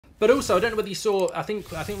But also, I don't know whether you saw, I think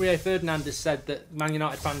Rio Ferdinand has said that Man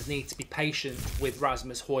United fans need to be patient with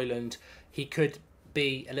Rasmus Højlund. He could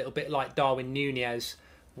be a little bit like Darwin Núñez,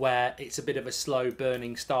 where it's a bit of a slow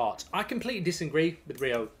burning start. I completely disagree with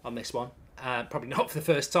Rio on this one. Probably not for the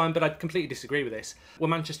first time, but I completely disagree with this. We're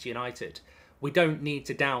Manchester United. We don't need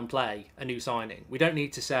to downplay a new signing. We don't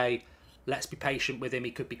need to say, let's be patient with him,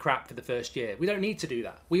 he could be crap for the first year. We don't need to do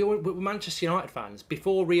that. We're Manchester United fans.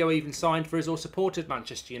 Before Rio even signed for us or supported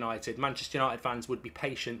Manchester United fans would be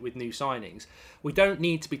patient with new signings. We don't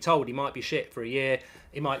need to be told he might be shit for a year,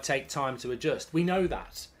 he might take time to adjust. We know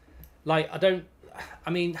that. Like, I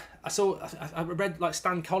read like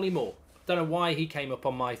Stan Collymore. Don't know why he came up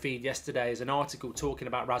on my feed yesterday as an article talking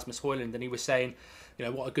about Rasmus Højlund, and he was saying, you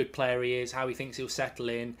know, what a good player he is, how he thinks he'll settle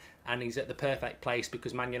in, and he's at the perfect place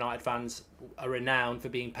because Man United fans are renowned for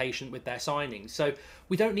being patient with their signings. So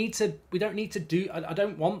we don't need to do. I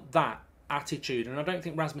don't want that attitude, and I don't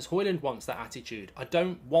think Rasmus Højlund wants that attitude. I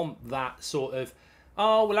don't want that sort of,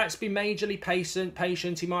 oh well, let's be majorly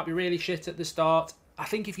patient. He might be really shit at the start. I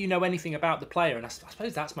think if you know anything about the player, and I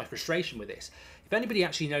suppose that's my frustration with this, if anybody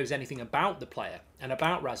actually knows anything about the player and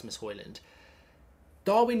about Rasmus Højlund,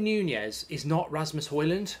 Darwin Núñez is not Rasmus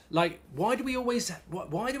Højlund. Like, why do we always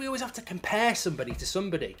have to compare somebody to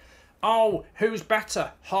somebody? Oh, who's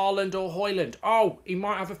better, Haaland or Højlund? Oh, he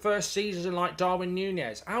might have a first season like Darwin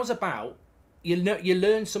Núñez. How's about you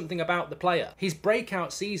learn something about the player? His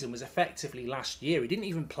breakout season was effectively last year. He didn't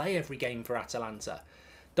even play every game for Atalanta.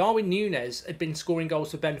 Darwin Núñez had been scoring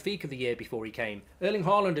goals for Benfica the year before he came. Erling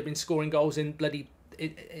Haaland had been scoring goals in the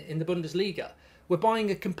Bundesliga. We're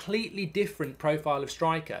buying a completely different profile of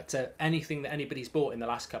striker to anything that anybody's bought in the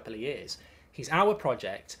last couple of years. He's our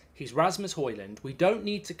project. He's Rasmus Højlund. We don't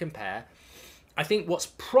need to compare. I think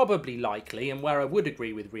what's probably likely, and where I would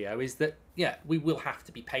agree with Rio, is that, yeah, we will have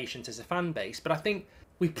to be patient as a fan base, but I think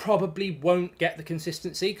we probably won't get the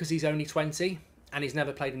consistency because he's only 20 and he's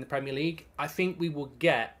never played in the Premier League. I think we will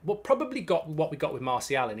get what we got with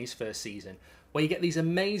Martial in his first season, where you get these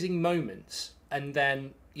amazing moments and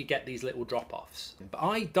then you get these little drop-offs. But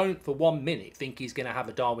I don't for 1 minute think he's going to have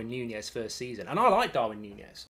a Darwin Núñez first season. And I like Darwin Núñez.